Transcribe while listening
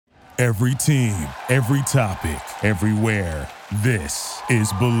Every team, every topic, everywhere. This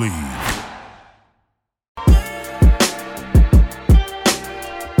is Believe.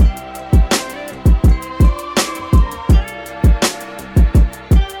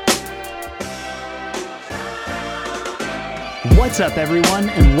 What's up, everyone,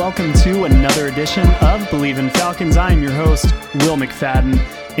 and welcome to another edition of Believe in Falcons. I am your host, Will McFadden,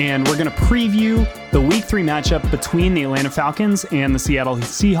 and we're going to preview the Week 3 matchup between the Atlanta Falcons and the Seattle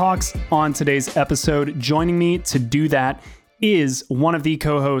Seahawks on today's episode. Joining me to do that is one of the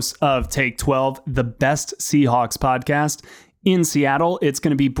co-hosts of Take 12, the best Seahawks podcast in Seattle. It's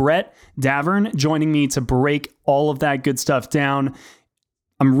going to be Brett Davern joining me to break all of that good stuff down.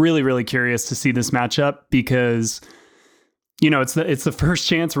 I'm really curious to see this matchup because, you know, it's the first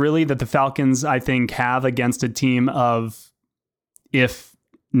chance really that the Falcons, I think, have against a team of, if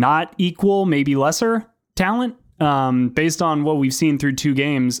not equal, maybe lesser talent. Based on what we've seen through 2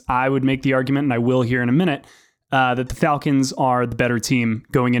 games, I would make the argument, and I will here in a minute, that the Falcons are the better team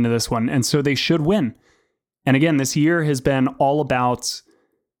going into this one, and so they should win. And again, this year has been all about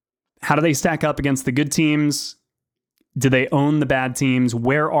how do they stack up against the good teams? Do they own the bad teams?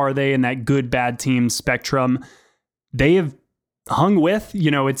 Where are they in that good-bad team spectrum? They have hung with, you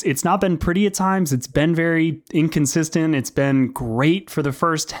know, it's not been pretty at times. It's been very inconsistent. It's been great for the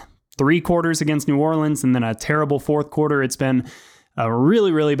first 3 quarters against New Orleans and then a terrible fourth quarter. It's been a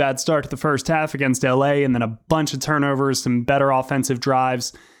really bad start to the first half against LA and then a bunch of turnovers, some better offensive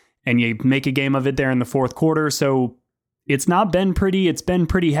drives, and you make a game of it there in the fourth quarter. So it's not been pretty. It's been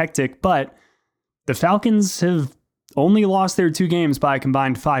pretty hectic, but the Falcons have only lost their 2 games by a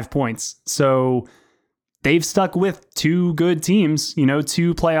combined 5 points. So they've stuck with 2 good teams, you know,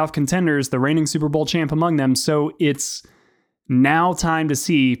 2 playoff contenders, the reigning Super Bowl champ among them. So it's now time to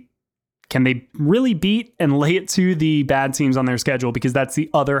see, can they really beat and lay it to the bad teams on their schedule? Because that's the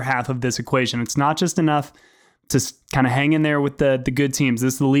other half of this equation. It's not just enough to kind of hang in there with the good teams.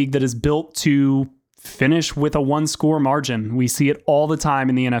 This is the league that is built to finish with a 1-score margin. We see it all the time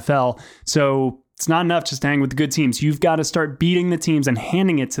in the NFL. So it's not enough just to hang with the good teams. You've got to start beating the teams and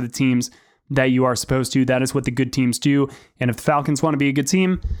handing it to the teams that you are supposed to. That is what the good teams do. And if the Falcons want to be a good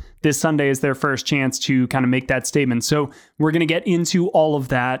team, this Sunday is their first chance to kind of make that statement. So we're going to get into all of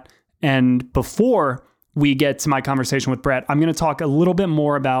that. And before we get to my conversation with Brett, I'm going to talk a little bit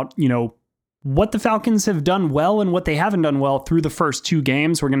more about, you know, what the Falcons have done well and what they haven't done well through the first 2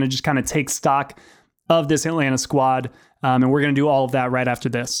 games. We're going to just kind of take stock of this Atlanta squad. And we're going to do all of that right after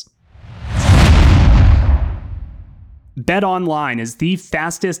this. BetOnline is the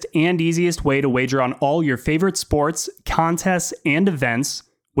fastest and easiest way to wager on all your favorite sports, contests, and events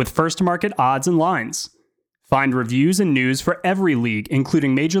with first-to-market odds and lines. Find reviews and news for every league,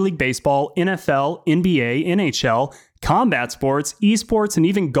 including Major League Baseball, NFL, NBA, NHL, combat sports, esports, and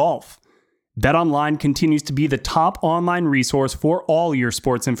even golf. BetOnline continues to be the top online resource for all your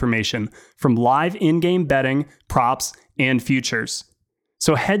sports information, from live in-game betting, props, and futures.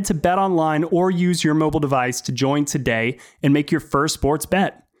 So head to BetOnline or use your mobile device to join today and make your first sports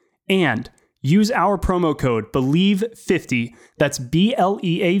bet. And use our promo code BELIEVE50, that's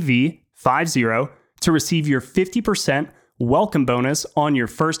BLEAV50, to receive your 50% welcome bonus on your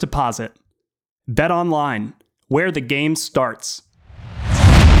first deposit. BetOnline, where the game starts.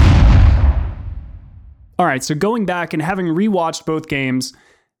 All right, so going back and having rewatched both games,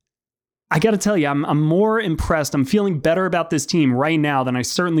 I got to tell you, I'm more impressed. I'm feeling better about this team right now than I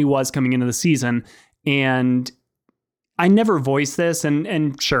certainly was coming into the season. And I never voiced this,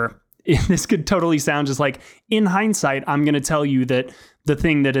 and sure, this could totally sound just like, in hindsight, I'm going to tell you that the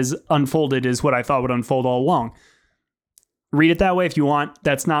thing that has unfolded is what I thought would unfold all along. Read it that way if you want.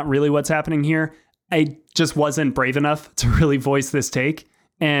 That's not really what's happening here. I just wasn't brave enough to really voice this take,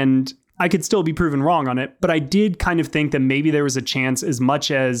 and I could still be proven wrong on it, but I did kind of think that maybe there was a chance, as much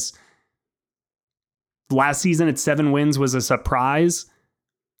as last season at 7 wins was a surprise,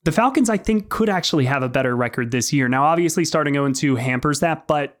 the Falcons, I think, could actually have a better record this year. Now, obviously, starting 0-2 hampers that,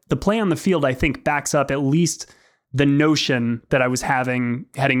 but the play on the field, I think, backs up at least the notion that I was having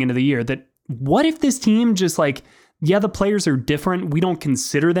heading into the year, that what if this team just, like, yeah, the players are different, we don't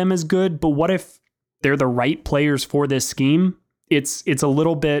consider them as good, but what if they're the right players for this scheme? It's a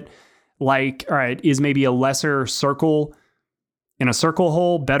little bit like, all right, is maybe a lesser circle in a circle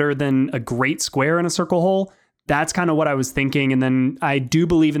hole better than a great square in a circle hole? That's kind of what I was thinking. And then I do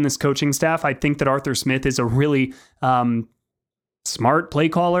believe in this coaching staff. I think that Arthur Smith is a really smart play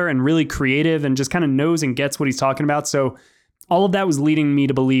caller and really creative and just kind of knows and gets what he's talking about. So all of that was leading me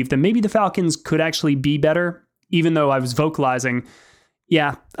to believe that maybe the Falcons could actually be better, even though I was vocalizing,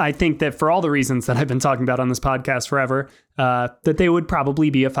 Yeah, I think that for all the reasons that I've been talking about on this podcast forever, that they would probably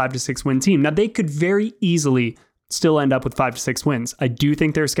be a 5 to 6 win team. Now, they could very easily still end up with 5 to 6 wins. I do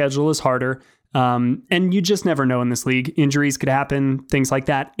think their schedule is harder. And you just never know in this league. Injuries could happen, things like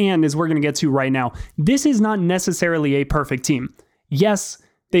that. And as we're going to get to right now, this is not necessarily a perfect team. Yes,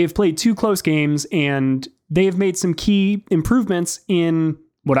 they've played 2 close games and they have made some key improvements in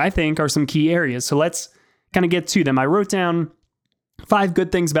what I think are some key areas. So let's kind of get to them. I wrote down 5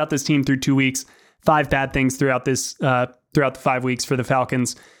 good things about this team through 2 weeks, 5 bad things throughout the 5 weeks for the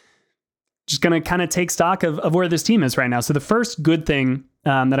Falcons. Just going to kind of take stock of where this team is right now. So the first good thing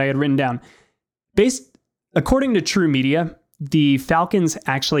that I had written down, according to True Media, the Falcons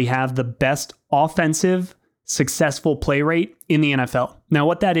actually have the best offensive successful play rate in the NFL. Now,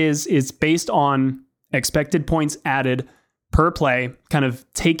 what that is based on expected points added per play, kind of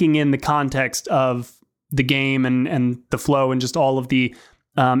taking in the context of the game and the flow and just all of the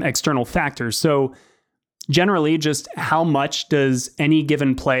external factors. So generally, just how much does any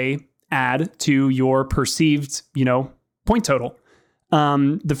given play add to your perceived, point total?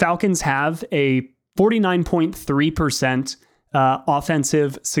 The Falcons have a 49.3%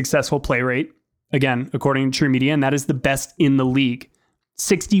 offensive successful play rate, again, according to True Media, and that is the best in the league.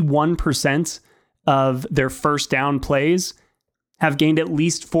 61% of their first down plays have gained at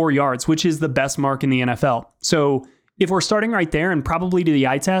least 4 yards, which is the best mark in the NFL. So if we're starting right there and probably to the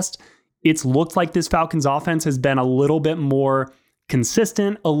eye test, it's looked like this Falcons offense has been a little bit more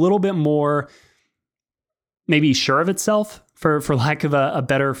consistent, a little bit more maybe sure of itself, for lack of a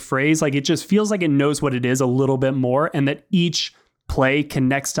better phrase. Like, it just feels like it knows what it is a little bit more, and that each play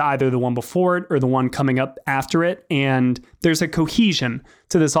connects to either the one before it or the one coming up after it. And there's a cohesion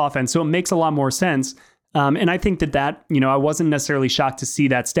to this offense. So it makes a lot more sense. And I think that, I wasn't necessarily shocked to see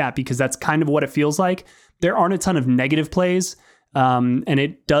that stat, because that's kind of what it feels like. There aren't a ton of negative plays. And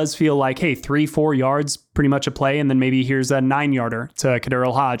it does feel like, hey, 3-4 yards, pretty much a play. And then maybe here's a 9-yarder to Kader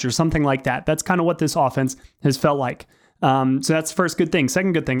Hodge or something like that. That's kind of what this offense has felt like. So that's the first good thing.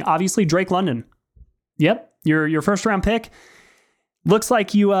 Second good thing, obviously Drake London. Yep. Your first round pick. Looks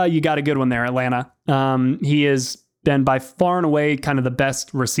like you got a good one there, Atlanta. He has been by far and away kind of the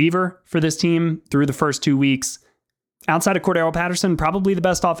best receiver for this team through the first 2 weeks. Outside of Cordero Patterson, probably the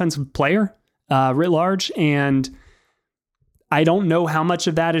best offensive player writ large. And I don't know how much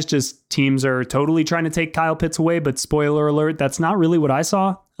of that is just teams are totally trying to take Kyle Pitts away, but spoiler alert, that's not really what I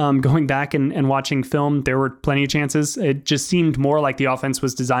saw. Going back and watching film, there were plenty of chances. It just seemed more like the offense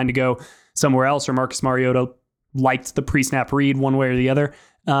was designed to go somewhere else, or Marcus Mariota liked the pre-snap read one way or the other.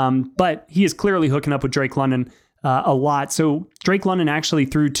 But he is clearly hooking up with Drake London a lot. So Drake London actually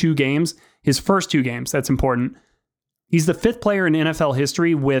threw 2 games, his first 2 games, that's important. He's the 5th player in NFL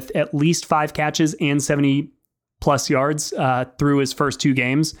history with at least 5 catches and 70 plus yards through his first 2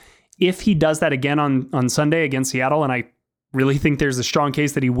 games. If he does that again on Sunday against Seattle, and I really think there's a strong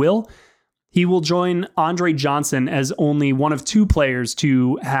case that he will join Andre Johnson as only one of 2 players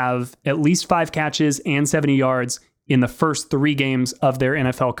to have at least 5 catches and 70 yards in the first 3 games of their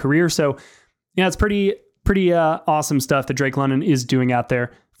NFL career. So yeah, it's pretty awesome stuff that Drake London is doing out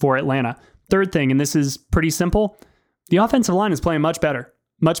there for Atlanta. Third thing, and this is pretty simple, the offensive line is playing much better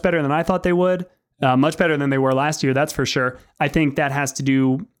than I thought they would. Much better than they were last year, that's for sure. I think that has to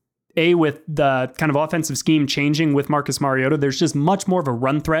do, with the kind of offensive scheme changing with Marcus Mariota. There's just much more of a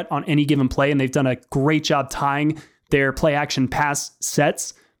run threat on any given play, and they've done a great job tying their play action pass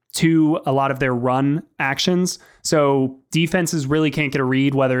sets to a lot of their run actions. So defenses really can't get a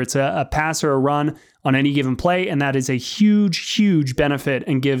read, whether it's a pass or a run on any given play, and that is a huge, huge benefit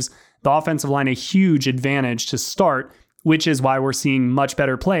and gives the offensive line a huge advantage to start, which is why we're seeing much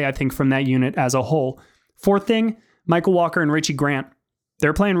better play, I think, from that unit as a whole. Fourth thing, Michael Walker and Richie Grant.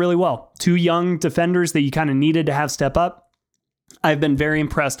 They're playing really well. 2 young defenders that you kind of needed to have step up. I've been very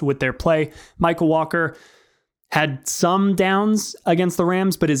impressed with their play. Michael Walker had some downs against the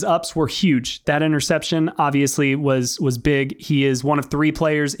Rams, but his ups were huge. That interception obviously was big. He is one of 3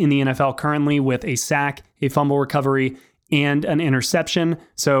 players in the NFL currently with a sack, a fumble recovery, and an interception.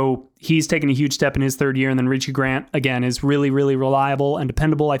 So he's taken a huge step in his 3rd year. And then Richie Grant, again, is really, really reliable and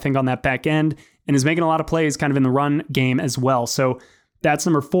dependable, I think, on that back end, and is making a lot of plays kind of in the run game as well. So that's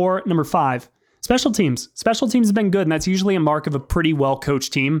number 4. Number 5, special teams. Special teams have been good, and that's usually a mark of a pretty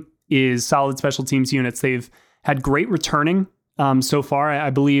well-coached team, is solid special teams units. They've had great returning so far.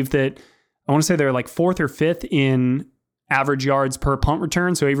 I believe that, I want to say they're like 4th or 5th in average yards per punt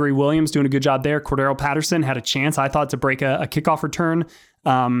return. So Avery Williams doing a good job there. Cordero Patterson had a chance, I thought, to break a kickoff return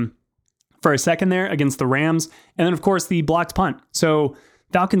for a second there against the Rams. And then, of course, the blocked punt. So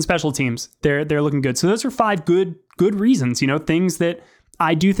Falcons special teams, they're looking good. So those are 5 good reasons, things that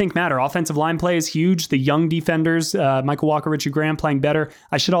I do think matter. Offensive line play is huge. The young defenders, Michael Walker, Richie Graham playing better.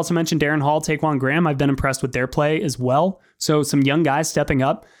 I should also mention Darren Hall, Taquan Graham. I've been impressed with their play as well. So some young guys stepping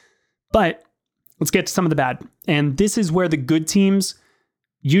up. But let's get to some of the bad. And this is where the good teams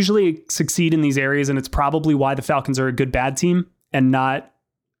usually succeed in these areas, and it's probably why the Falcons are a good bad team and not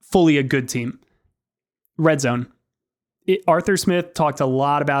fully a good team. Red zone. Arthur Smith talked a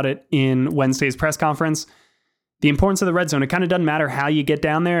lot about it in Wednesday's press conference. The importance of the red zone, it kind of doesn't matter how you get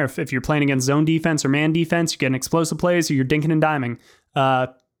down there. If you're playing against zone defense or man defense, you're getting explosive plays, or you're dinking and diming.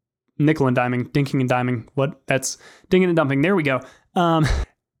 Nickel and diming, dinking and diming. What? That's dinking and dumping. There we go.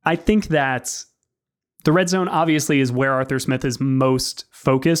 I think that the red zone obviously is where Arthur Smith is most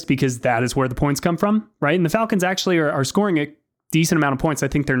focused because that is where the points come from, right? And the Falcons actually are scoring a decent amount of points. I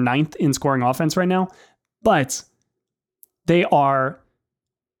think they're 9th in scoring offense right now, but they are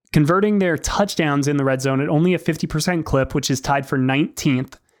converting their touchdowns in the red zone at only a 50% clip, which is tied for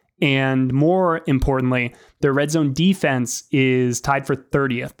 19th. And more importantly, their red zone defense is tied for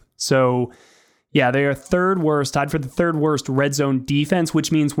 30th. So yeah, they are third worst, tied for the third worst red zone defense, which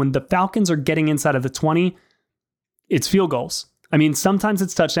means when the Falcons are getting inside of the 20, it's field goals. I mean, sometimes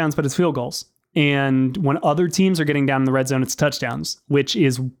it's touchdowns, but it's field goals. And when other teams are getting down in the red zone, it's touchdowns, which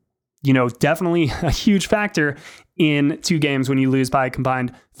is, definitely a huge factor in 2 games when you lose by a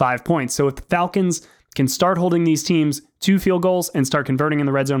combined 5 points. So if the Falcons can start holding these teams to field goals and start converting in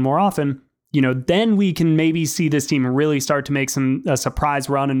the red zone more often, then we can maybe see this team really start to make a surprise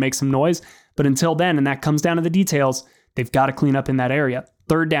run and make some noise. But until then, and that comes down to the details, they've got to clean up in that area.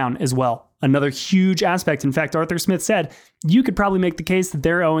 Third down as well. Another huge aspect. In fact, Arthur Smith said you could probably make the case that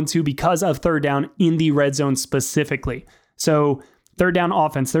they're 0-2 because of third down in the red zone specifically. So third down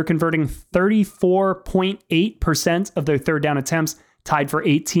offense, they're converting 34.8% of their third down attempts, tied for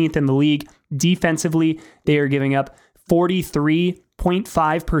 18th in the league. Defensively, they are giving up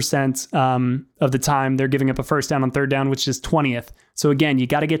 43.5% of the time they're giving up a first down on third down, which is 20th. So again, you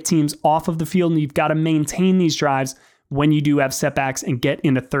got to get teams off of the field and you've got to maintain these drives when you do have setbacks and get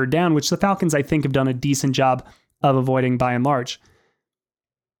into third down, which the Falcons, I think, have done a decent job of avoiding by and large.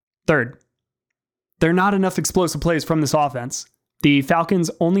 Third, there are not enough explosive plays from this offense. The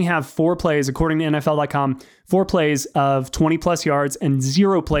Falcons only have 4 plays, according to NFL.com, 4 plays of 20 plus yards and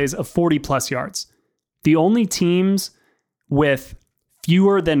 0 plays of 40 plus yards. The only teams with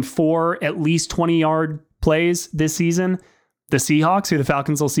fewer than 4 at least 20-yard plays this season, the Seahawks, who the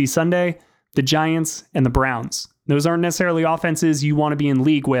Falcons will see Sunday, the Giants, and the Browns. Those aren't necessarily offenses you want to be in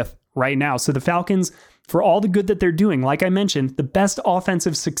league with right now. So the Falcons, for all the good that they're doing, like I mentioned, the best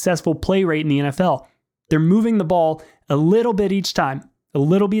offensive successful play rate in the NFL, they're moving the ball a little bit each time, a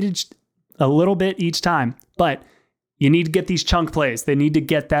little bit each time. But you need to get these chunk plays. They need to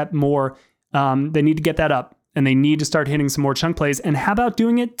get that more. They need to get that up, and they need to start hitting some more chunk plays. And how about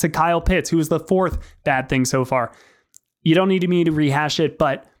doing it to Kyle Pitts, who is the 4th bad thing so far? You don't need me to rehash it,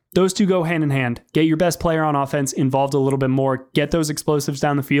 but those two go hand in hand. Get your best player on offense involved a little bit more. Get those explosives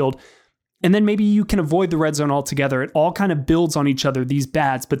down the field. And then maybe you can avoid the red zone altogether. It all kind of builds on each other, these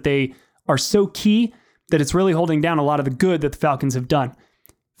bads, but they are so key that it's really holding down a lot of the good that the Falcons have done.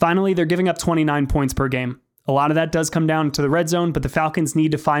 Finally, they're giving up 29 points per game. A lot of that does come down to the red zone, but the Falcons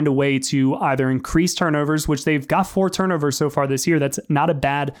need to find a way to either increase turnovers, which they've got 4 turnovers so far this year. That's not a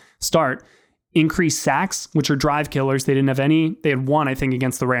bad start. Increase sacks, which are drive killers. They didn't have any. They had 1, I think,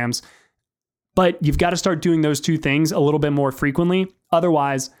 against the Rams. But you've got to start doing those 2 things a little bit more frequently.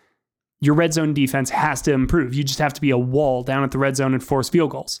 Otherwise, your red zone defense has to improve. You just have to be a wall down at the red zone and force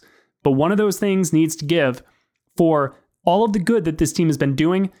field goals. But one of those things needs to give for all of the good that this team has been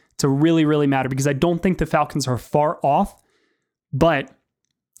doing to really, really matter, because I don't think the Falcons are far off. But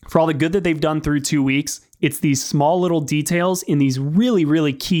for all the good that they've done through 2 weeks, it's these small little details in these really,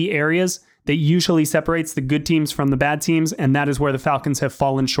 really key areas that usually separates the good teams from the bad teams, and that is where the Falcons have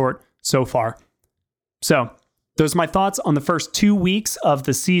fallen short so far. So those are my thoughts on the first 2 weeks of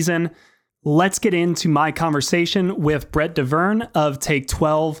the season. Let's get into my conversation with Brett DeVerne of Take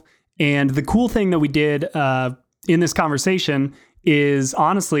 12. And the cool thing that we did in this conversation is,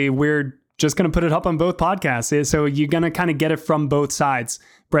 honestly, we're just going to put it up on both podcasts. So you're going to kind of get it from both sides.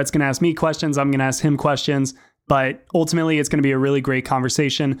 Brett's going to ask me questions. I'm going to ask him questions. But ultimately, it's going to be a really great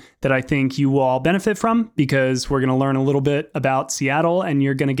conversation that I think you will all benefit from, because we're going to learn a little bit about Seattle, and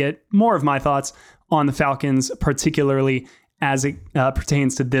you're going to get more of my thoughts on the Falcons, particularly as it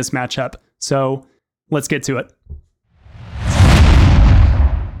pertains to this matchup. So let's get to it.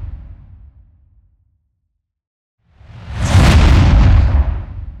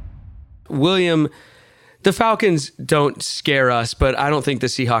 William, the Falcons don't scare us, but I don't think the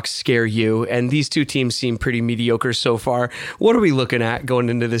Seahawks scare you. And these two teams seem pretty mediocre so far. What are we looking at going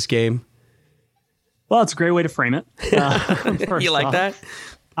into this game? Well, it's a great way to frame it. You like that?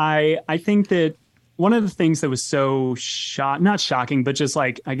 I think that one of the things that was so not shocking, but just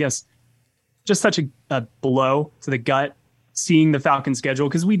like, I guess, just such a blow to the gut, seeing the Falcons schedule,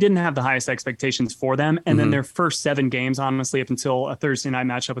 because we didn't have the highest expectations for them. And then their first 7 games, honestly, up until a Thursday night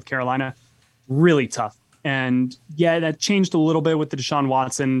matchup with Carolina, really tough. And yeah, that changed a little bit with the Deshaun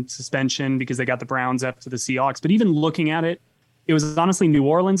Watson suspension because they got the Browns after the Seahawks. But even looking at it, it was honestly New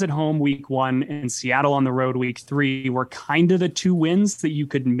Orleans at home week 1 and Seattle on the road week 3 were kind of the 2 wins that you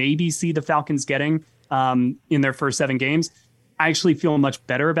could maybe see the Falcons getting in their first 7 games. I actually feel much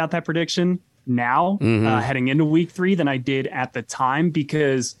better about that prediction now heading into week 3 than I did at the time,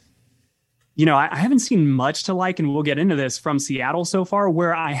 because you know, I haven't seen much to like, and we'll get into this, from Seattle so far,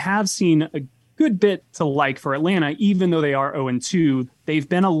 where I have seen a good bit to like for Atlanta. Even though they are 0-2, they've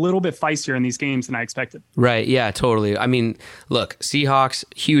been a little bit feistier in these games than I expected. Right. Yeah, totally. I mean, look, Seahawks,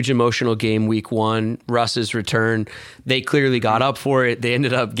 huge emotional game week 1, Russ's return. They clearly got up for it. They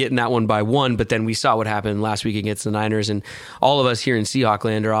ended up getting that one by 1, but then we saw what happened last week against the Niners, and all of us here in Seahawk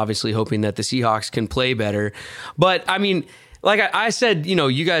land are obviously hoping that the Seahawks can play better. But I mean, like I said, you know,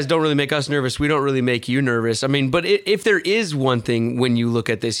 you guys don't really make us nervous. We don't really make you nervous. I mean, but if there is one thing when you look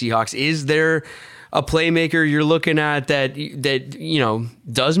at the Seahawks, is there a playmaker you're looking at that you know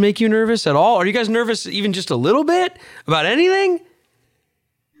does make you nervous at all? Are you guys nervous even just a little bit about anything?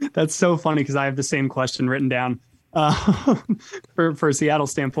 That's so funny because I have the same question written down for a Seattle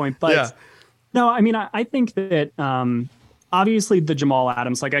standpoint. But yeah. No, I mean, I think that obviously the Jamal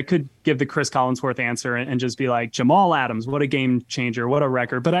Adams, like I could give the Chris Collinsworth answer and just be like, Jamal Adams, what a game changer, what a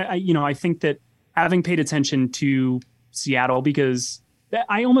record. But I think that having paid attention to Seattle, because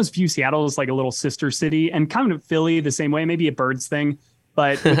I almost view Seattle as like a little sister city, and kind of Philly the same way, maybe a Birds thing,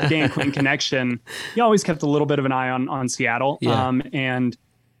 but with the Dan Quinn connection, you always kept a little bit of an eye on Seattle. Yeah. And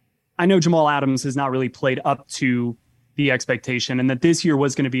I know Jamal Adams has not really played up to the expectation, and that this year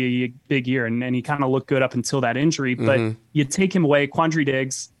was going to be a big year, and he kind of looked good up until that injury. But you take him away, Quandre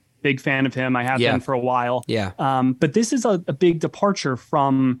Diggs, big fan of him. I have been for a while. Yeah. But this is a big departure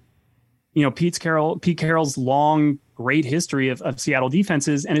from, you know, Pete Carroll's long, great history of Seattle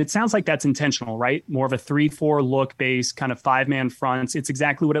defenses. And it sounds like that's intentional, right? More of a 3-4 look base, kind of 5-man fronts. It's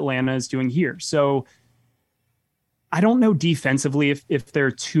exactly what Atlanta is doing here. So I don't know defensively if there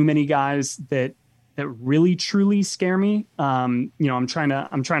are too many guys that really truly scare me. You know, I'm trying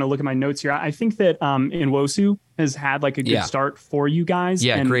to look at my notes here. I think that Nwosu has had like a good start for you guys.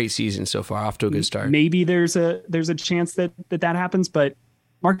 Yeah, and great season so far, off to a good start. Maybe there's a chance that happens, but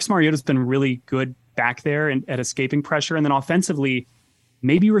Marcus Mariota's been really good back there and at escaping pressure. And then offensively,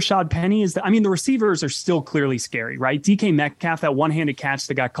 maybe Rashad Penny is the receivers are still clearly scary, right? DK Metcalf, that one-handed catch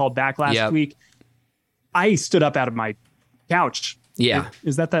that got called back last week. I stood up out of my couch. Yeah.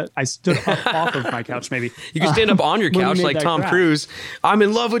 Is that I stood up off of my couch, maybe. You can stand up on your couch like Tom Cruise. I'm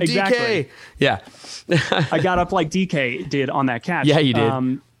in love with DK. Yeah. I got up like DK did on that catch. Yeah, you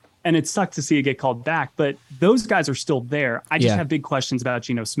did. And it sucked to see it get called back, but those guys are still there. I just have big questions about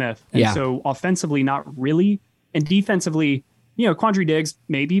Geno Smith. And so offensively, not really. And defensively, you know, Quandre Diggs,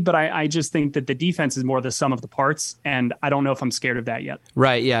 maybe, but I just think that the defense is more the sum of the parts, and I don't know if I'm scared of that yet.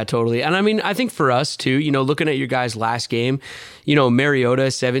 Right, yeah, totally. And I mean, I think for us too, you know, looking at your guys' last game, you know,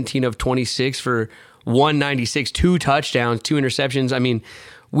 Mariota, 17 of 26 for 196, 2 touchdowns, 2 interceptions. I mean,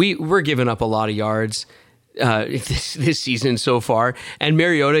 we're giving up a lot of yards this season so far. And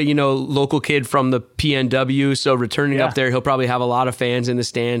Mariota, you know, local kid from the PNW, so returning up there, he'll probably have a lot of fans in the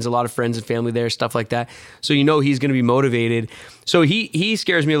stands, a lot of friends and family there, stuff like that. So you know he's going to be motivated. So he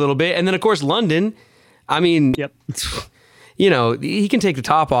scares me a little bit. And then of course London, I mean, you know, he can take the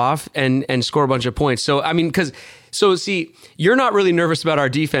top off and score a bunch of points. So I mean, see, you're not really nervous about our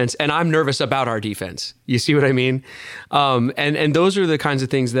defense, and I'm nervous about our defense. You see what I mean? And those are the kinds of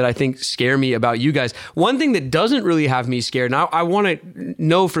things that I think scare me about you guys. One thing that doesn't really have me scared, now I want to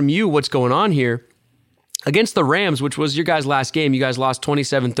know from you what's going on here. Against the Rams, which was your guys' last game, you guys lost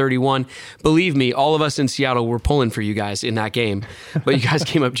 27-31. Believe me, all of us in Seattle were pulling for you guys in that game, but you guys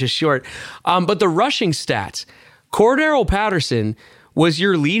came up just short. But the rushing stats, Cordarrelle Patterson was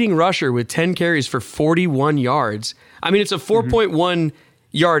your leading rusher with 10 carries for 41 yards. I mean, it's a 4.1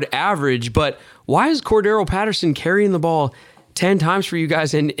 yard average, but why is Cordarrelle Patterson carrying the ball 10 times for you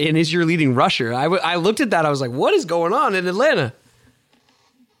guys and is your leading rusher? I looked at that. I was like, what is going on in Atlanta?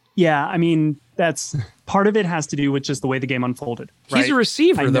 Yeah, I mean, that's part of it has to do with just the way the game unfolded. Right? He's a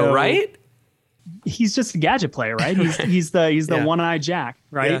receiver, though, right? he's just a gadget player, right? He's the one-eyed Jack,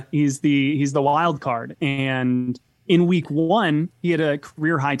 right? Yeah. He's the wild card. And in week 1, he had a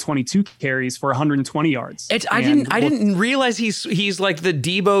career high 22 carries for 120 yards. I didn't realize he's like the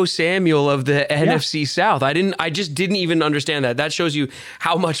Deebo Samuel of the NFC South. I just didn't even understand that. That shows you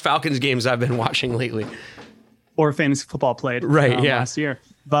how much Falcons games I've been watching lately. Or fantasy football played last year.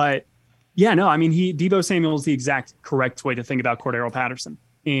 But yeah, no, I mean, Deebo Samuel is the exact correct way to think about Cordero Patterson.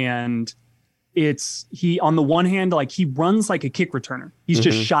 And he on the one hand, like he runs like a kick returner. He's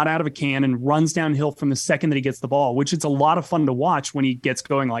just shot out of a can and runs downhill from the second that he gets the ball, which is a lot of fun to watch when he gets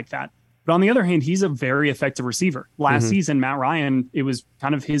going like that. But on the other hand, he's a very effective receiver. Last season, Matt Ryan, it was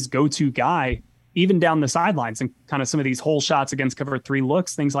kind of his go-to guy, even down the sidelines and kind of some of these hole shots against cover 3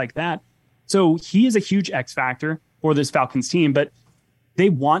 looks, things like that. So he is a huge X factor for this Falcons team, but they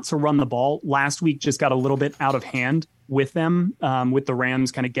want to run the ball. Last week just got a little bit out of hand with them, with the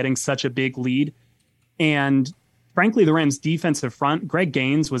Rams kind of getting such a big lead. And frankly, the Rams defensive front, Greg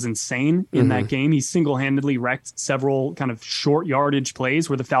Gaines was insane in that game. He single-handedly wrecked several kind of short yardage plays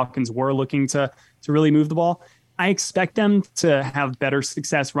where the Falcons were looking to really move the ball. I expect them to have better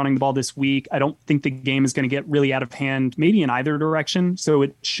success running the ball this week. I don't think the game is going to get really out of hand, maybe in either direction. So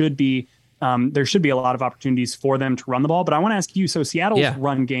it should be, there should be a lot of opportunities for them to run the ball. But I want to ask you, so Seattle's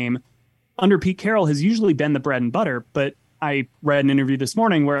run game under Pete Carroll has usually been the bread and butter, but I read an interview this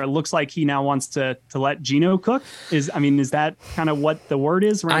morning where it looks like he now wants to let Geno cook. Is that kind of what the word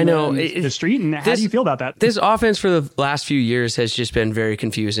is around the street? And how do you feel about that? This offense for the last few years has just been very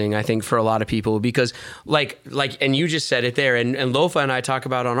confusing, I think, for a lot of people because like, and you just said it there, and Lofa and I talk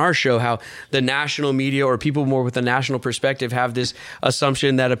about on our show how the national media or people more with a national perspective have this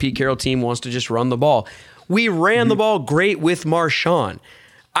assumption that a Pete Carroll team wants to just run the ball. We ran the ball great with Marshawn.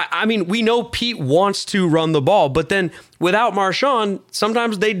 I mean, we know Pete wants to run the ball, but then without Marshawn,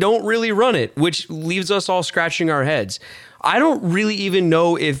 sometimes they don't really run it, which leaves us all scratching our heads. I don't really even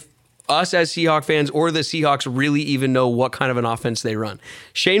know if us as Seahawks fans or the Seahawks really even know what kind of an offense they run.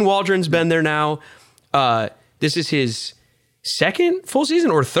 Shane Waldron's been there now. This is his second full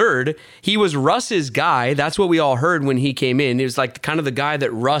season or third. He was Russ's guy. That's what we all heard when he came in. He was like kind of the guy that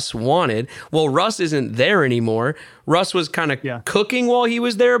Russ wanted. Well, Russ isn't there anymore. Russ was kind of cooking while he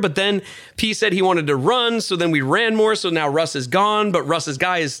was there, but then P said he wanted to run, so then we ran more, so now Russ is gone, but Russ's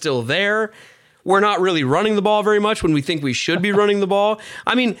guy is still there. We're not really running the ball very much when we think we should be running the ball.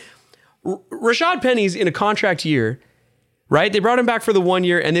 I mean, Rashad Penny's in a contract year, right? They brought him back for the 1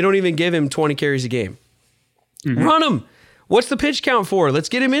 year, and they don't even give him 20 carries a game. Run him. What's the pitch count for? Let's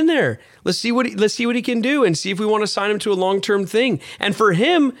get him in there. Let's see what he can do and see if we want to sign him to a long-term thing. And for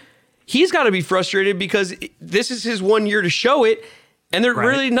him, he's got to be frustrated because this is his 1 year to show it, and there's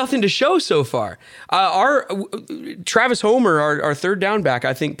really nothing to show so far. Our Travis Homer, our third down back,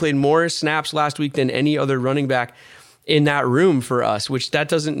 I think played more snaps last week than any other running back in that room for us, which that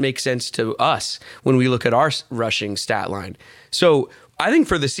doesn't make sense to us when we look at our rushing stat line. So I think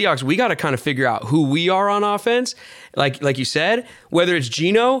for the Seahawks, we got to kind of figure out who we are on offense. Like you said, whether it's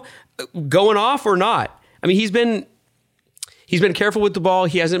Geno going off or not. I mean, he's been careful with the ball.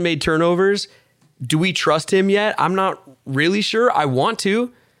 He hasn't made turnovers. Do we trust him yet? I'm not really sure. I want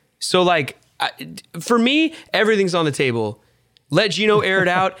to. So for me, everything's on the table. Let Geno air it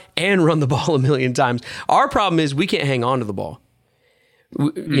out and run the ball a million times. Our problem is we can't hang on to the ball.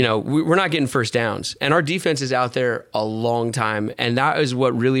 We're not getting first downs, and our defense is out there a long time, and that is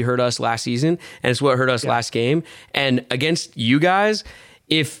what really hurt us last season, and it's what hurt us last game. And against you guys,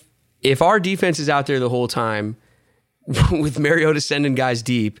 if our defense is out there the whole time with Mariota sending guys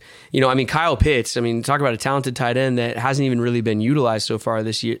deep, Kyle Pitts, talk about a talented tight end that hasn't even really been utilized so far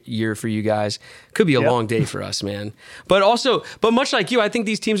this year for you guys. Could be a long day for us, man. But much like you, I think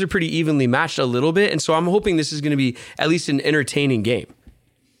these teams are pretty evenly matched a little bit, and so I'm hoping this is going to be at least an entertaining game.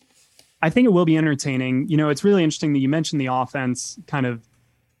 I think it will be entertaining. It's really interesting that you mentioned the offense kind of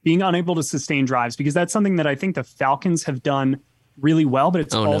being unable to sustain drives, because that's something that I think the Falcons have done really well, but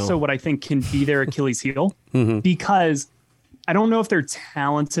it's also what I think can be their Achilles heel, because I don't know if they're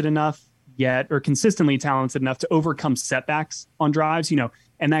talented enough yet or consistently talented enough to overcome setbacks on drives,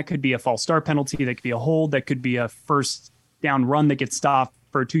 and that could be a false start penalty. That could be a hold. That could be a first down run that gets stopped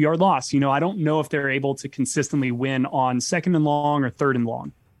for a 2-yard loss. I don't know if they're able to consistently win on second and long or third and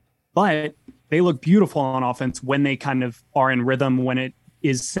long. But they look beautiful on offense when they kind of are in rhythm, when it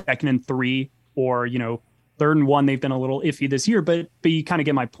is second and 3 or, third and 1. They've been a little iffy this year, but you kind of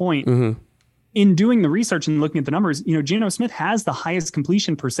get my point. In doing the research and looking at the numbers, Geno Smith has the highest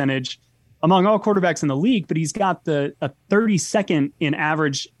completion percentage among all quarterbacks in the league, but he's got a 32nd in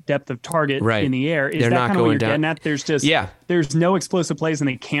average depth of target in the air. Is They're that not kind of what going you're down. getting at? There's no explosive plays and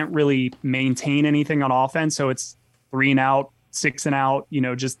they can't really maintain anything on offense. So it's 3 and out, 6 and out,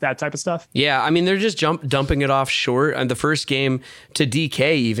 just that type of stuff. Yeah, I mean, they're just dumping it off short. And the first game to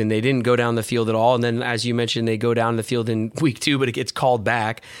DK, even, they didn't go down the field at all. And then, as you mentioned, they go down the field in week 2, but it gets called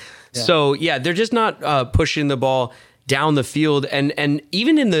back. Yeah. So, yeah, they're just not pushing the ball down the field. And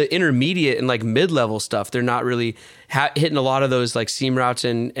even in the intermediate and like mid-level stuff, they're not really hitting a lot of those like seam routes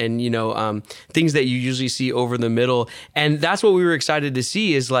and things that you usually see over the middle. And that's what we were excited to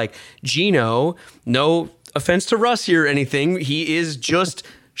see is like Geno, no offense to Russ here or anything, he is just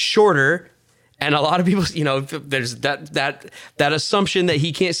shorter. And a lot of people, there's that assumption that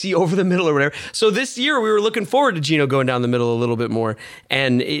he can't see over the middle or whatever. So this year we were looking forward to Geno going down the middle a little bit more,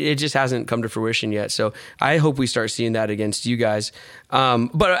 and it just hasn't come to fruition yet. So I hope we start seeing that against you guys.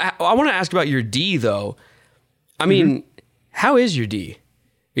 But I want to ask about your D though. I mean, how is your D?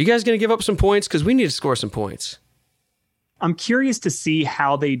 Are you guys going to give up some points? Because we need to score some points. I'm curious to see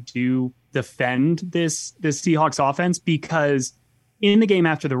how they do defend this Seahawks offense, because in the game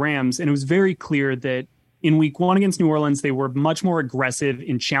after the Rams, and it was very clear that in week 1 against New Orleans, they were much more aggressive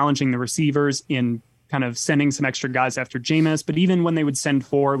in challenging the receivers, in kind of sending some extra guys after Jameis. But even when they would send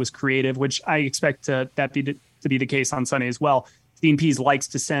 4, it was creative, which I expect to be the case on Sunday as well. Dean Pease likes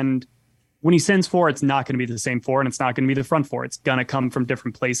to send, when he sends 4, it's not going to be the same 4, and it's not going to be the front 4. It's going to come from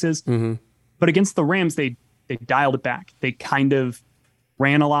different places. Mm-hmm. But against the Rams, they dialed it back. They kind of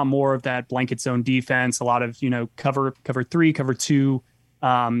ran a lot more of that blanket zone defense, a lot of, cover 3, cover 2,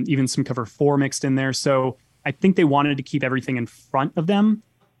 even some cover 4 mixed in there. So I think they wanted to keep everything in front of them.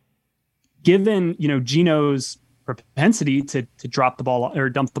 Given, Geno's propensity to drop the ball or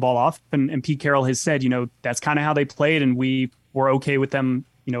dump the ball off, and Pete Carroll has said, that's kind of how they played, and we were okay with them,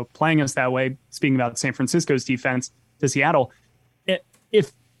 playing us that way. Speaking about San Francisco's defense to Seattle,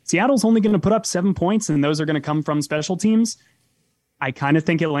 if Seattle's only going to put up 7 points and those are going to come from special teams, I kind of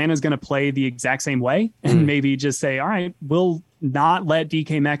think Atlanta's going to play the exact same way and maybe just say, all right, we'll not let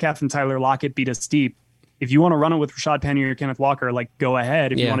DK Metcalf and Tyler Lockett beat us deep. If you want to run it with Rashad Penny or Kenneth Walker, like, go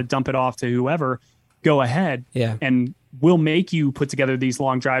ahead. If you want to dump it off to whoever, go ahead. Yeah. And we'll make you put together these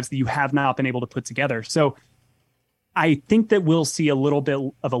long drives that you have not been able to put together. So I think that we'll see a little bit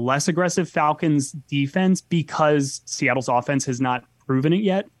of a less aggressive Falcons defense because Seattle's offense has not proven it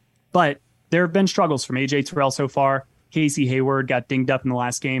yet. But there have been struggles from AJ Terrell so far. Casey Hayward got dinged up in the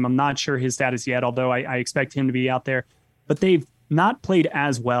last game. I'm not sure his status yet, although I expect him to be out there. But they've not played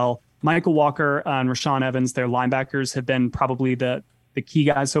as well. Michael Walker and Rashaan Evans, their linebackers, have been probably the key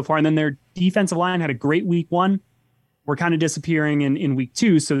guys so far. And then their defensive line had a great week 1. We're kind of disappearing in week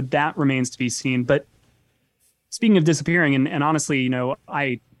 2, so that remains to be seen. But speaking of disappearing, and honestly,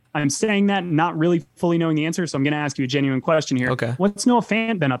 I'm saying that not really fully knowing the answer, so I'm going to ask you a genuine question here. Okay. What's Noah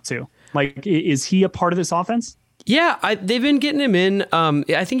Fant been up to? Like, is he a part of this offense? Yeah, they've been getting him in.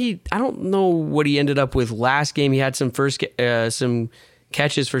 I think I don't know what he ended up with last game. He had some some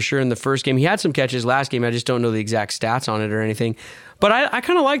catches for sure in the first game. He had some catches last game. I just don't know the exact stats on it or anything. But I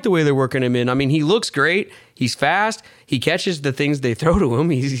kind of like the way they're working him in. I mean, he looks great. He's fast. He catches the things they throw to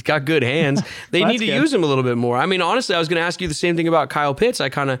him. He's got good hands. They need to use him a little bit more. I mean, honestly, I was going to ask you the same thing about Kyle Pitts. I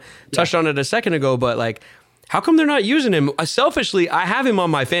kind of touched on it a second ago, but like, how come they're not using him? Selfishly, I have him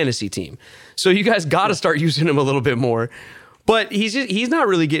on my fantasy team. So you guys got to start using him a little bit more. But he's not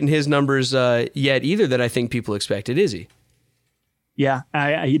really getting his numbers yet either that I think people expected, is he? Yeah,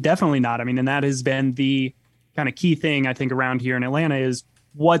 I definitely not. I mean, and that has been the kind of key thing, I think, around here in Atlanta is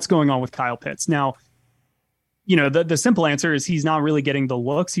what's going on with Kyle Pitts. Now, the simple answer is he's not really getting the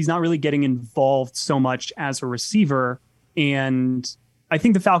looks. He's not really getting involved so much as a receiver. And I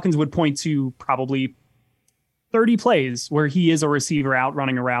think the Falcons would point to probably 30 plays where he is a receiver out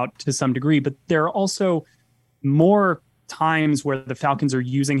running a route to some degree, but there are also more times where the Falcons are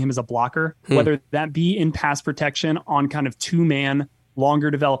using him as a blocker, whether that be in pass protection on kind of 2-man longer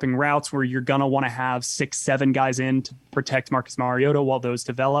developing routes where you're going to want to have 6-7 guys in to protect Marcus Mariota while those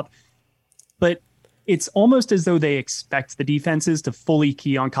develop. But it's almost as though they expect the defenses to fully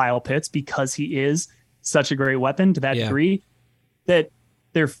key on Kyle Pitts because he is such a great weapon to that degree that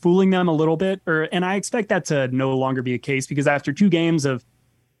they're fooling them a little bit, and I expect that to no longer be a case because after 2 games of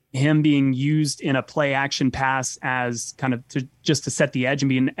him being used in a play action pass as kind of just to set the edge and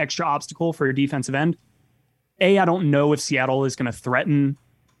be an extra obstacle for your defensive end, I don't know if Seattle is going to threaten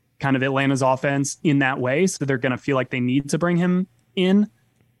kind of Atlanta's offense in that way, so they're going to feel like they need to bring him in.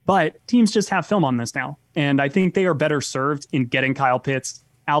 But teams just have film on this now, and I think they are better served in getting Kyle Pitts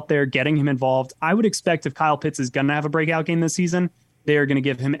out there, getting him involved. I would expect if Kyle Pitts is going to have a breakout game this season, they are going to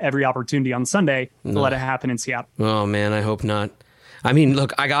give him every opportunity on Sunday to let it happen in Seattle. Oh man, I hope not. I mean,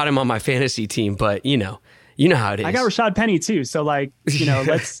 look, I got him on my fantasy team, but you know how it is. I got Rashad Penny too. So like,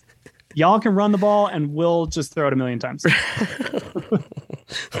 y'all can run the ball and we'll just throw it a million times.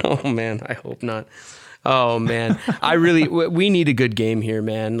 Oh man, I hope not. Oh man, we need a good game here,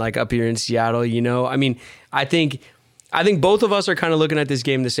 man. Like up here in Seattle, I mean, I think both of us are kind of looking at this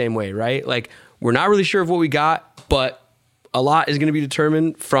game the same way, right? Like we're not really sure of what we got, but a lot is going to be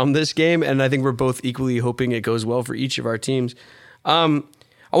determined from this game. And I think we're both equally hoping it goes well for each of our teams. I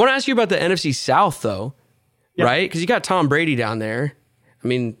want to ask you about the NFC South though, right? Because you got Tom Brady down there. I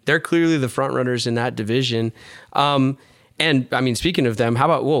mean, they're clearly the front runners in that division. And I mean, speaking of them, how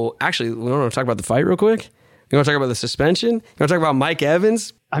about, actually, we want to talk about the fight real quick. You want to talk about the suspension? You want to talk about Mike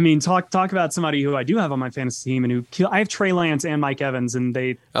Evans? I mean, talk about somebody who I do have on my fantasy team and I have Trey Lance and Mike Evans, and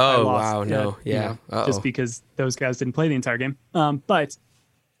I lost, just because those guys didn't play the entire game. But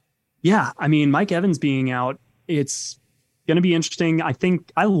yeah, I mean, Mike Evans being out, it's going to be interesting. I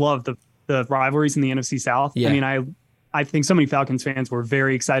think I love the rivalries in the NFC South. Yeah. I mean, I think so many Falcons fans were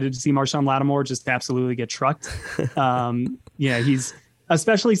very excited to see Marshawn Lattimore just absolutely get trucked. He's,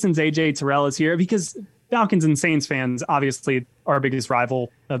 especially since AJ Terrell is here, because Falcons and Saints fans obviously our biggest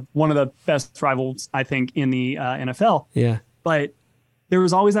rival, one of the best rivals, I think, in the NFL. Yeah. But there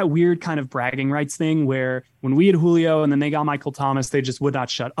was always that weird kind of bragging rights thing where when we had Julio and then they got Michael Thomas, they just would not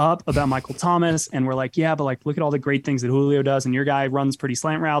shut up about Michael Thomas. And we're like, yeah, but like, look at all the great things that Julio does. And your guy runs pretty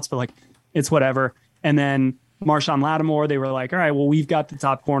slant routes, but like, it's whatever. And then Marshawn Lattimore, they were like, all right, well, we've got the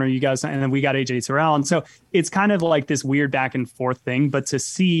top corner, you guys, and then we got AJ Terrell. And so it's kind of like this weird back and forth thing. But to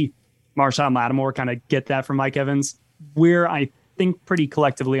see Marshawn Lattimore kind of get that from Mike Evans, we're, I think, pretty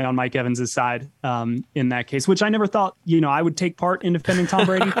collectively on Mike Evans' side in that case, which I never thought, I would take part in defending Tom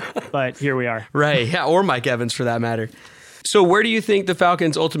Brady, but here we are. Right. Yeah. Or Mike Evans for that matter. So where do you think the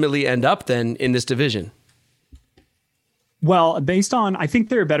Falcons ultimately end up then in this division? Well, I think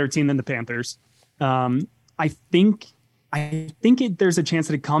they're a better team than the Panthers. I think there's a chance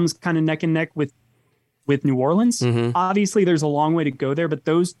that it comes kind of neck and neck with New Orleans. Mm-hmm. Obviously, there's a long way to go there, but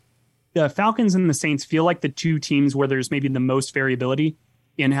the Falcons and the Saints feel like the two teams where there's maybe the most variability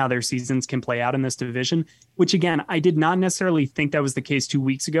in how their seasons can play out in this division, which again, I did not necessarily think that was the case 2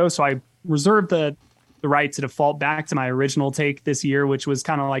 weeks ago. So I reserved the right to default back to my original take this year, which was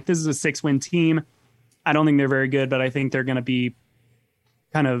kind of like, this is a 6-win team. I don't think they're very good, but I think they're going to be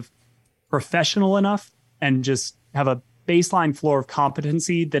kind of professional enough and just have a baseline floor of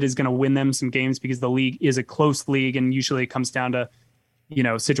competency that is going to win them some games, because the league is a close league and usually it comes down to,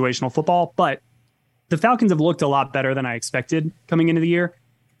 situational football. But the Falcons have looked a lot better than I expected coming into the year.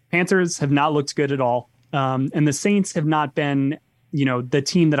 Panthers have not looked good at all. And the Saints have not been, the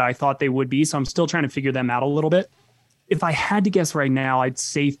team that I thought they would be. So I'm still trying to figure them out a little bit. If I had to guess right now, I'd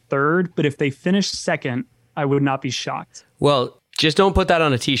say third, but if they finish second, I would not be shocked. Well, just don't put that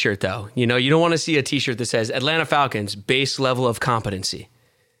on a t-shirt though. You don't want to see a t-shirt that says Atlanta Falcons base level of competency.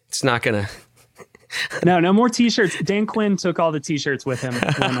 It's not going to. No more t-shirts. Dan Quinn took all the t-shirts with him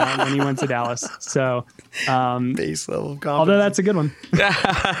when he went to Dallas. So base level of competency. Although that's a good one.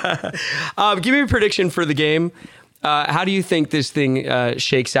 Give me a prediction for the game. How do you think this thing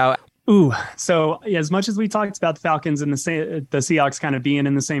shakes out? Ooh, so as much as we talked about the Falcons and the Seahawks kind of being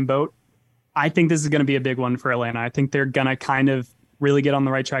in the same boat, I think this is going to be a big one for Atlanta. I think they're going to kind of really get on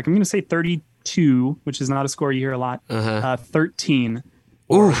the right track. I'm going to say 32, which is not a score you hear a lot. 13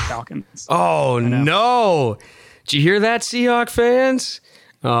 for the Falcons. Oh, no. Did you hear that, Seahawk fans?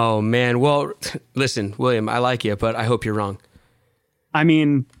 Oh, man. Well, listen, William, I like you, but I hope you're wrong. I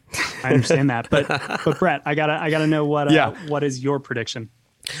mean, I understand that. But Brett, I gotta know what is your prediction?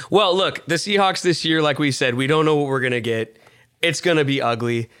 Well, look, the Seahawks this year, like we said, we don't know what we're going to get. It's going to be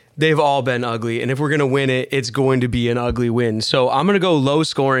ugly. They've all been ugly. And if we're going to win it, it's going to be an ugly win. So I'm going to go low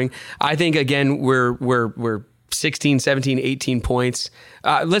scoring. I think, again, we're 16, 17, 18 points.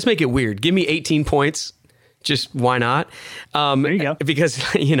 Let's make it weird. Give me 18 points. Just why not? There you go. Because,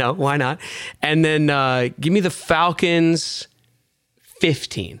 why not? And then give me the Falcons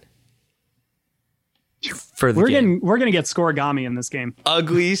 15. For the game. We're gonna get scoregami in this game.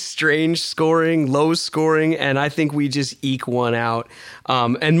 Ugly, strange scoring, low scoring, and I think we just eke one out.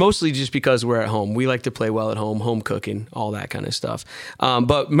 And mostly just because we're at home. We like to play well at home cooking, all that kind of stuff.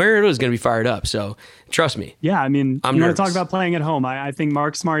 But Mariota is gonna be fired up, so trust me. Yeah, I mean, I'm you nervous. want to talk about playing at home? I think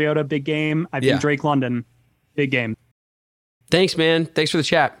Marcus Mariota, big game. I think Drake London, big game. Thanks, man. Thanks for the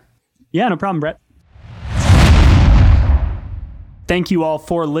chat. Yeah, no problem, Brett. Thank you all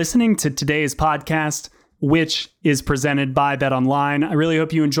for listening to today's podcast, which is presented by BetOnline. I really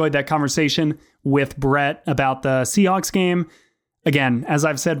hope you enjoyed that conversation with Brett about the Seahawks game. Again, as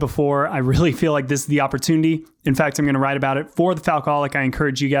I've said before, I really feel like this is the opportunity. In fact, I'm going to write about it for the Falcoholic. I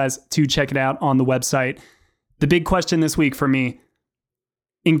encourage you guys to check it out on the website. The big question this week for me,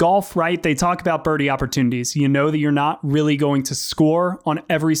 in golf, right, they talk about birdie opportunities. You know that you're not really going to score on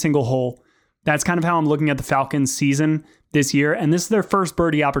every single hole. That's kind of how I'm looking at the Falcons season this year. And this is their first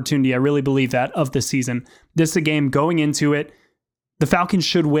birdie opportunity. I really believe that of the season. This is a game going into it. The Falcons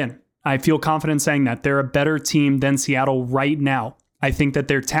should win. I feel confident saying that. They're a better team than Seattle right now. I think that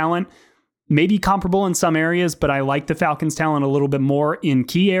their talent may be comparable in some areas, but I like the Falcons' talent a little bit more in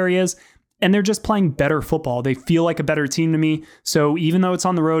key areas. And they're just playing better football. They feel like a better team to me. So even though it's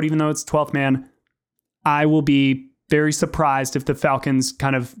on the road, even though it's 12th man, I will be very surprised if the Falcons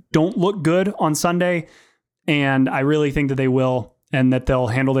kind of don't look good on Sunday. And I really think that they will, and that they'll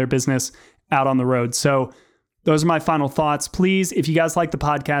handle their business out on the road. So those are my final thoughts. Please, if you guys like the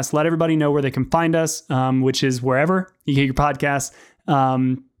podcast, let everybody know where they can find us, which is wherever you get your podcasts.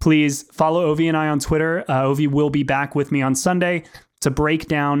 Please follow Ovi and I on Twitter. Ovi will be back with me on Sunday to break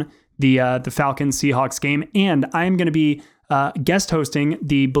down the Falcons Seahawks game. And I am going to be guest hosting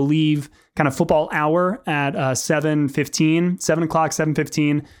the Believe kind of football hour at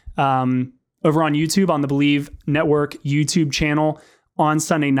 7:15 over on YouTube on the Believe Network YouTube channel on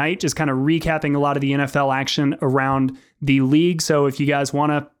Sunday night, just kind of recapping a lot of the NFL action around the league. So if you guys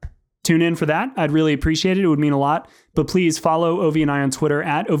want to tune in for that, I'd really appreciate it. It would mean a lot. But please follow Ovi and I on Twitter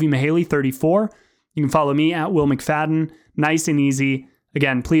at OviMahaley34. You can follow me at Will McFadden. Nice and easy.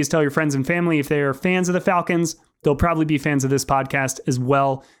 Again, please tell your friends and family if they are fans of the Falcons. They'll probably be fans of this podcast as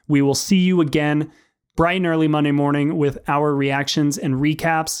well. We will see you again bright and early Monday morning with our reactions and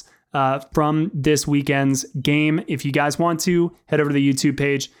recaps from this weekend's game. If you guys want to, head over to the YouTube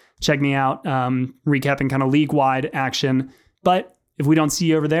page, check me out, recapping kind of league-wide action. But if we don't see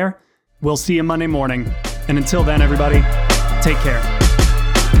you over there, we'll see you Monday morning. And until then, everybody, take care.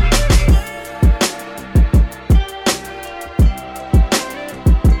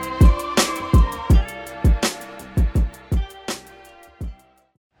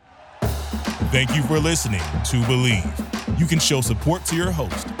 Thank you for listening to Believe. You can show support to your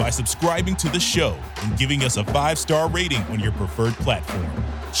host by subscribing to the show and giving us a 5-star rating on your preferred platform.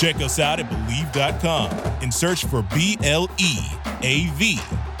 Check us out at Believe.com and search for BLEAV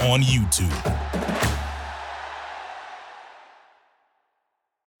on YouTube.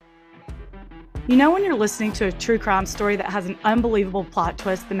 You know when you're listening to a true crime story that has an unbelievable plot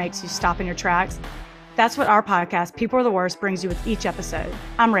twist that makes you stop in your tracks? That's what our podcast, People Are the Worst, brings you with each episode.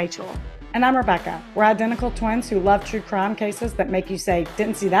 I'm Rachel. And I'm Rebecca. We're identical twins who love true crime cases that make you say,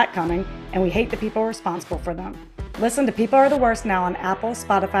 didn't see that coming, and we hate the people responsible for them. Listen to People Are the Worst now on Apple,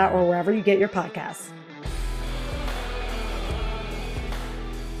 Spotify, or wherever you get your podcasts.